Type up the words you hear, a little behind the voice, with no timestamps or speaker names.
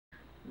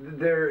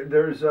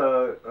There's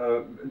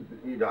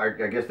you know,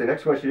 I guess the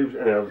next question is,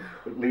 and I'll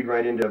lead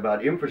right into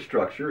about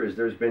infrastructure, is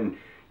there's been,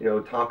 you know,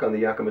 talk on the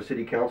Yakima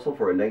City Council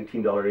for a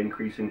 $19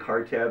 increase in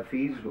car tab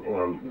fees.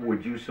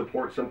 Would you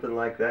support something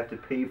like that to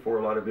pay for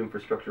a lot of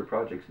infrastructure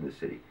projects in the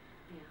city?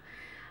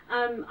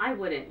 I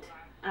wouldn't.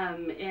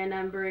 And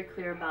I'm very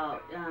clear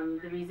about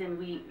the reason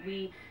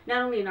we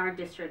not only in our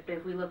district, but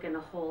if we look in the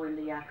whole in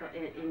the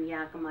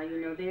Yakima,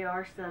 you know, there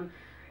are some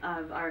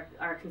of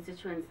our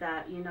constituents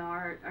that, you know,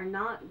 are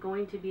not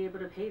going to be able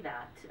to pay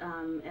that,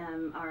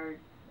 and are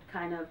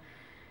kind of,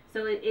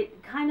 so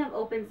it kind of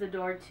opens the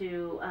door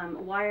to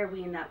why are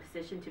we in that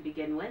position to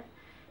begin with.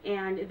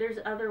 And there's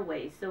other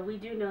ways. So we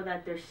do know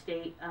that there's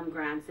state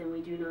grants, and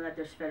we do know that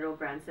there's federal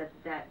grants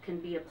that can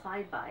be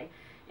applied by.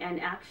 And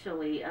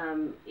actually,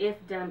 if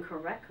done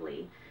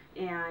correctly,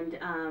 and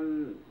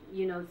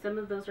you know, some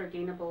of those are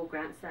gainable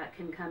grants that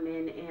can come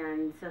in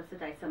and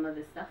subsidize some of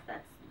the stuff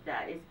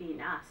that is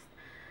being asked.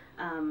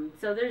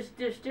 So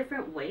there's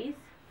different ways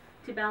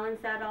to balance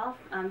that off.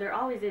 There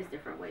always is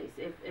different ways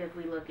if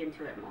we look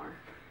into it more.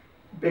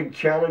 Big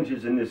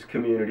challenges in this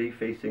community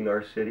facing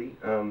our city.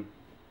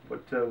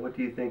 What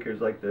do you think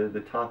is like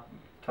the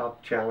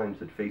top challenge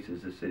that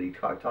faces the city?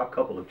 Top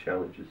couple of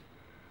challenges.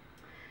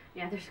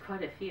 Yeah, there's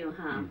quite a few,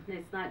 huh?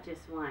 It's not just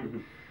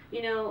one.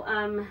 You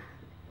know,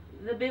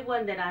 the big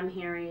one that I'm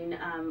hearing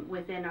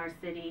within our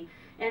city,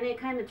 and it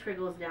kind of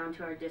trickles down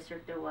to our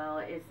district as well,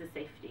 is the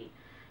safety.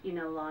 You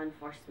know, law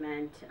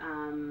enforcement,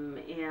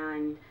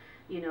 and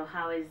you know,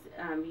 how is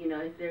you know,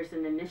 if there's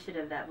an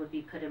initiative that would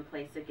be put in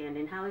place again,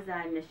 and how is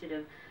that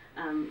initiative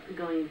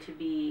going to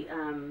be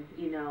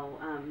you know,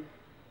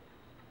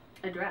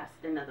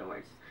 addressed, in other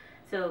words.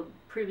 So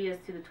previous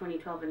to the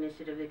 2012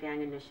 initiative, the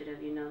gang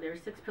initiative, you know, there were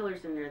 6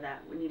 pillars in there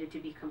that needed to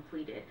be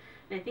completed.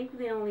 And I think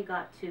they only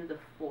got to the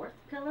 4th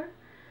pillar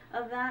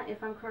of that,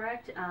 if I'm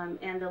correct.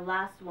 And the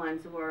last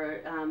ones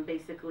were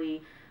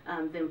basically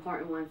the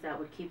important ones that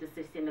would keep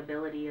the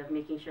sustainability of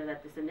making sure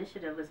that this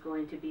initiative was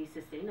going to be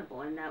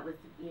sustainable. And that was,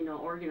 you know,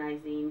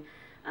 organizing,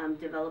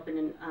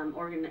 developing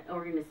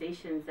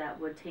organizations that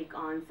would take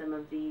on some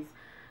of these,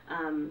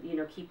 you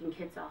know, keeping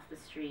kids off the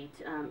street,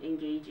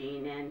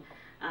 engaging, and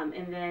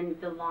then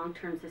the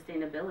long-term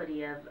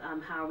sustainability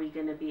of how are we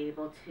going to be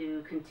able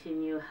to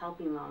continue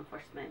helping law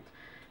enforcement.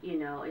 You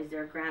know, is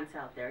there grants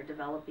out there,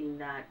 developing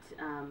that,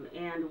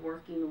 and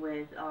working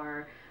with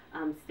our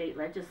state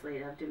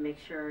legislative to make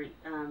sure,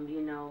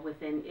 you know,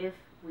 within, if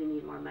we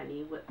need more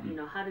money, you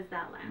know, how does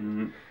that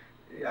land?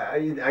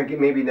 Yeah,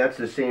 maybe that's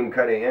the same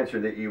kind of answer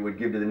that you would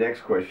give to the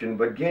next question,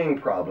 but gang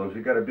problems.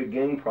 We've got a big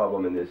gang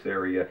problem in this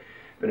area.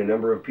 Been a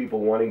number of people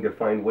wanting to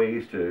find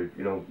ways to,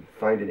 you know,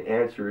 find an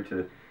answer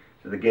to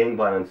the gang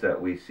violence that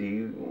we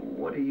see.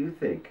 What do you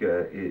think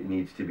it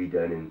needs to be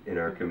done in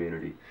our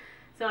community?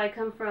 So I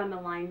come from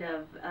a line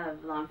of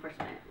law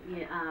enforcement.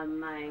 Yeah,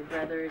 my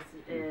brother's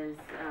is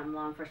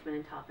law enforcement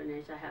in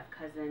Toppenish. I have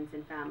cousins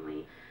and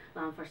family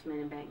law enforcement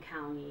in Bank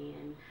County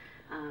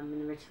and in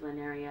the Richland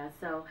area.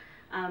 So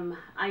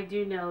I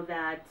do know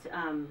that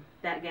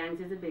that gangs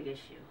is a big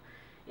issue.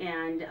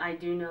 And I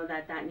do know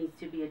that that needs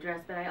to be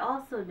addressed, but I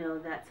also know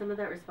that some of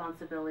that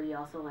responsibility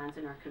also lands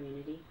in our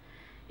community.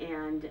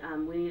 And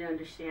we need to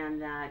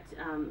understand that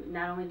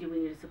not only do we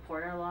need to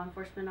support our law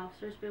enforcement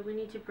officers, but we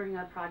need to bring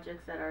up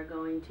projects that are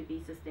going to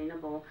be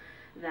sustainable,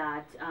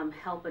 that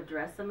help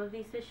address some of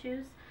these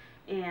issues,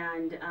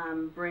 and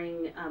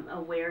bring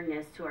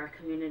awareness to our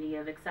community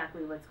of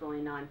exactly what's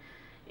going on.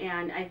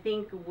 And I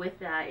think with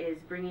that is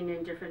bringing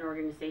in different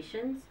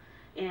organizations.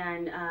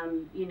 And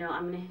you know,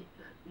 I'm going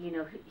to, you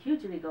know,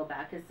 hugely go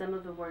back, because some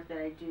of the work that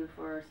I do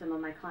for some of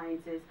my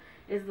clients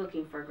is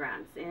looking for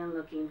grants and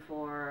looking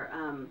for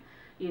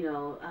you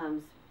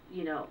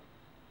know,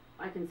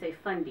 I can say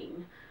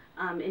funding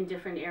in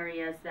different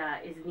areas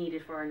that is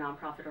needed for our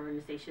nonprofit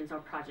organizations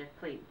or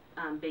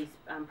based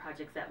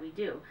projects that we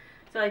do.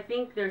 So I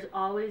think there's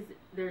always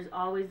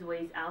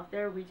ways out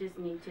there. We just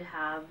need to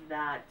have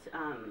that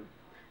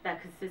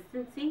that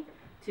consistency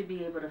to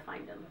be able to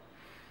find them.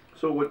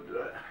 So what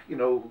you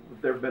know,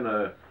 there have been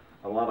a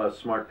lot of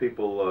smart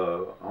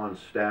people on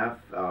staff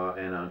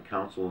and on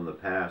council in the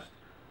past.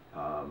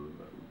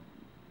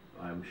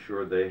 I'm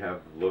sure they have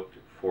looked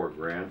for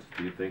grants.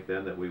 Do you think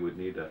then that we would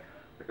need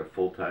like a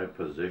full-time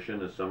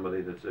position as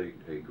somebody that's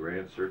a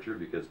grant searcher?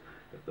 Because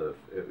if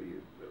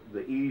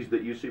the ease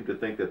that you seem to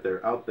think that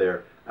they're out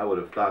there, I would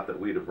have thought that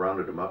we'd have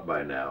rounded them up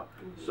by now.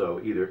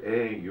 So either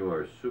A, you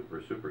are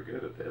super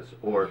good at this,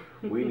 or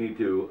we need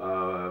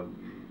to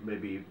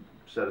maybe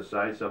set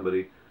aside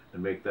somebody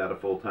and make that a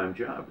full-time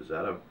job. Is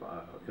that a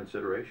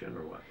consideration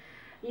or what?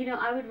 You know,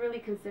 I would really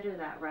consider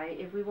that, right?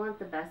 If we want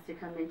the best to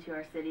come into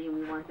our city and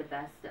we want the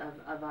best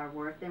of our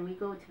work, then we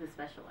go to the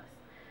specialists.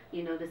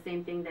 You know, the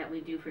same thing that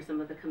we do for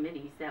some of the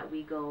committees, that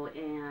we go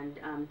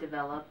and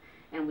develop,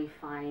 and we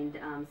find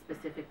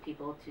specific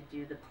people to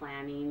do the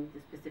planning, the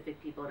specific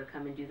people to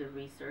come and do the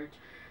research.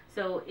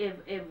 So if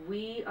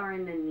we are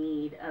in the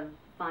need of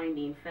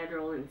finding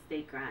federal and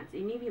state grants,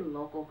 and even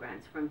local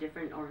grants from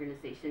different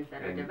organizations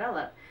that are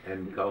developed.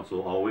 And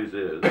council always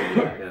is,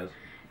 yes.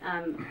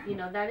 You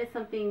know, that is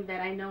something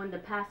that I know in the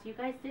past you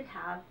guys did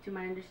have, to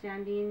my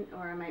understanding,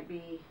 or I might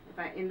be, if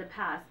I, in the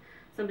past,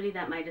 somebody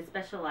that might have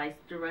specialized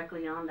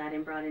directly on that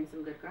and brought in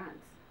some good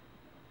grants.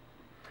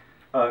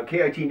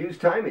 KIT News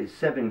Time is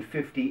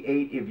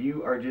 7:58. If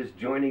you are just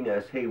joining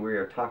us, hey, we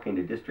are talking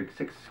to District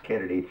 6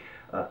 candidate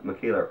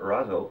Micaela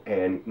Razo.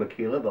 And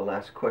Micaela, the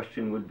last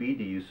question would be,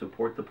 do you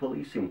support the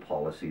policing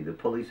policy? The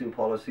policing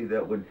policy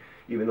that would,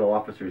 even though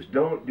officers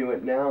don't do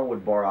it now,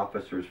 would bar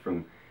officers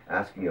from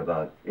asking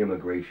about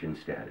immigration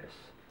status?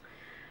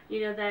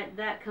 You know,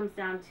 that comes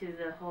down to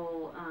the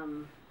whole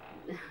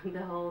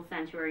the whole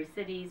sanctuary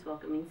cities,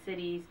 welcoming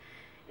cities,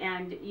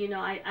 and you know,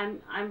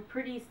 I'm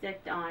pretty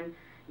sticked on,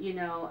 you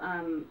know,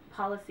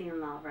 policy and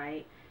law,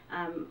 right?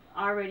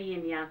 Already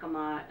in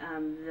Yakima,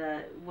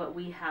 what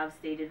we have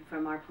stated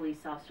from our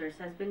police officers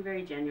has been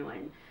very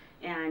genuine,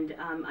 and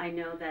I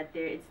know that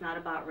it's not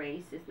about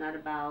race. It's not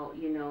about,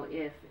 you know,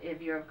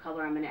 if you're of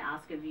color, I'm going to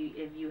ask if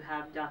you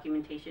have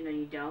documentation or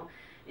you don't.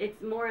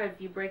 It's more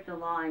if you break the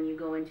law and you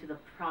go into the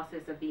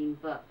process of being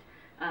booked.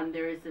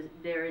 There is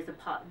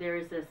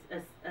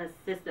a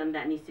system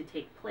that needs to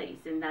take place,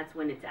 and that's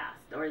when it's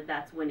asked, or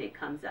that's when it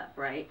comes up,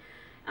 right?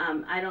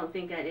 I don't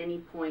think at any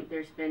point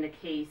there's been a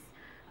case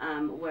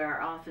where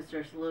our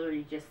officers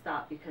literally just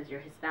stop because you're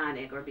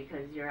Hispanic, or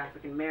because you're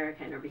African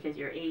American, or because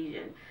you're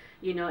Asian,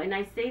 you know. And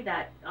I say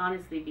that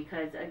honestly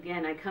because,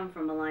 again, I come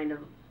from a line of,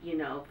 you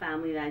know,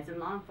 family that's in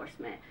law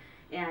enforcement,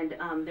 and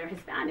they're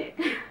Hispanic.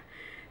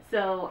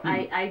 So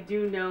I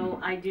do know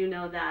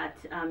that,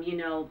 you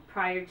know,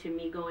 prior to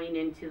me going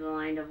into the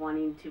line of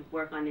wanting to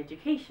work on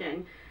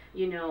education,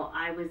 you know,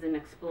 I was an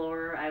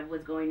explorer. I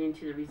was going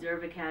into the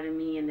Reserve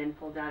Academy and then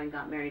pulled out and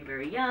got married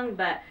very young.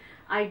 But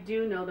I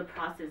do know the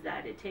process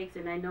that it takes,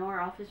 and I know our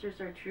officers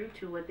are true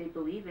to what they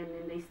believe in,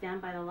 and they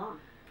stand by the law.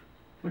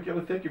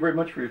 Micaela, thank you very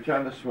much for your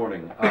time this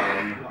morning.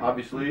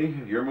 Obviously,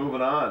 you're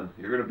moving on.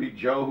 You're going to beat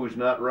Joe, who's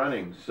not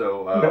running.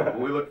 So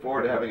we look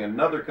forward to having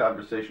another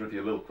conversation with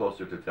you a little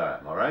closer to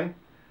time, all right?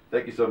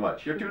 Thank you so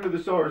much. You're tuned to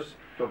The Source,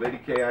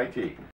 1280 KIT.